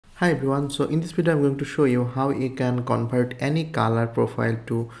Hi everyone, so in this video I'm going to show you how you can convert any color profile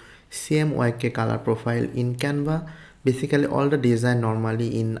to CMYK color profile in Canva. Basically all the design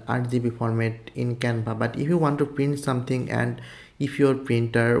normally in RGB format in Canva, but if you want to print something and if your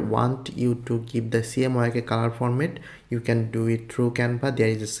printer want you to keep the CMYK color format, you can do it through Canva. There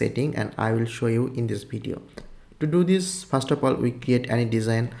is a setting and I will show you in this video. To do this, first of all we create any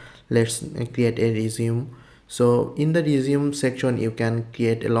design. Let's create a resume. So in the resume section you can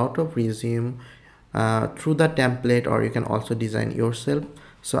create a lot of resume through the template, or you can also design yourself.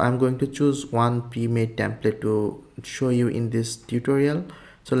 So I'm going to choose one pre-made template to show you in this tutorial.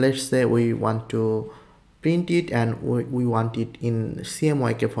 So let's say we want to print it and we want it in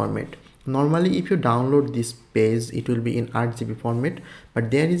CMYK format. Normally if you download this page it will be in RGB format,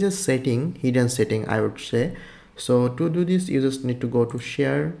 but there is a setting, hidden setting I would say. So to do this you just need to go to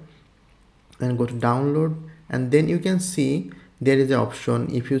share and go to download, and then you can see there is an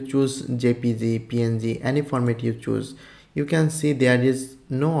option. If you choose JPG, PNG, any format you choose, you can see there is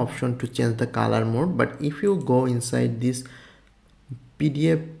no option to change the color mode. But if you go inside this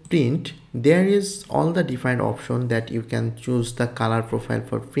PDF print, there is all the different option that you can choose the color profile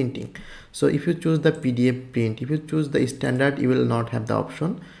for printing. So if you choose the PDF print, if you choose the standard, you will not have the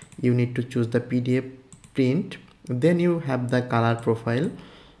option. You need to choose the PDF print, then you have the color profile,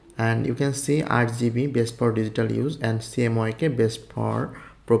 and you can see RGB best for digital use and CMYK best for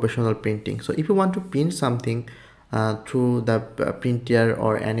professional printing. So if you want to print something through the printer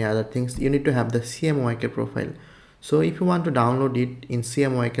or any other things, you need to have the CMYK profile. So if you want to download it in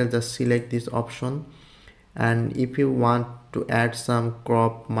CMYK, just select this option, and if you want to add some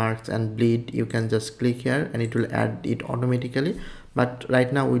crop marks and bleed, you can just click here and it will add it automatically, but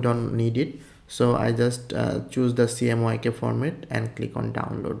right now we don't need it. So I just choose the CMYK format and click on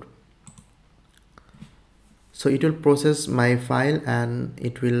download. So it will process my file and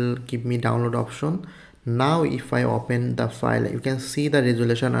it will give me download option. Now if I open the file, you can see the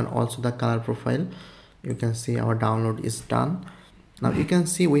resolution and also the color profile. You can see our download is done. Now you can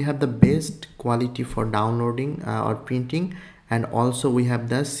see we have the best quality for downloading or printing, and also we have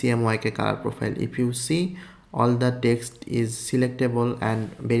the CMYK color profile. If you see, all the text is selectable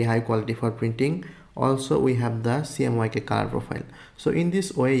and very high quality for printing. Also we have the CMYK color profile. So in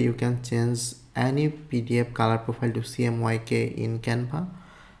this way you can change any PDF color profile to CMYK in Canva.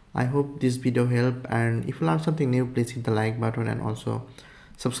 I hope this video helped, and if you learned something new, please hit the like button and also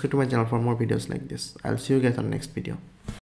subscribe to my channel for more videos like this. I'll see you guys on the next video.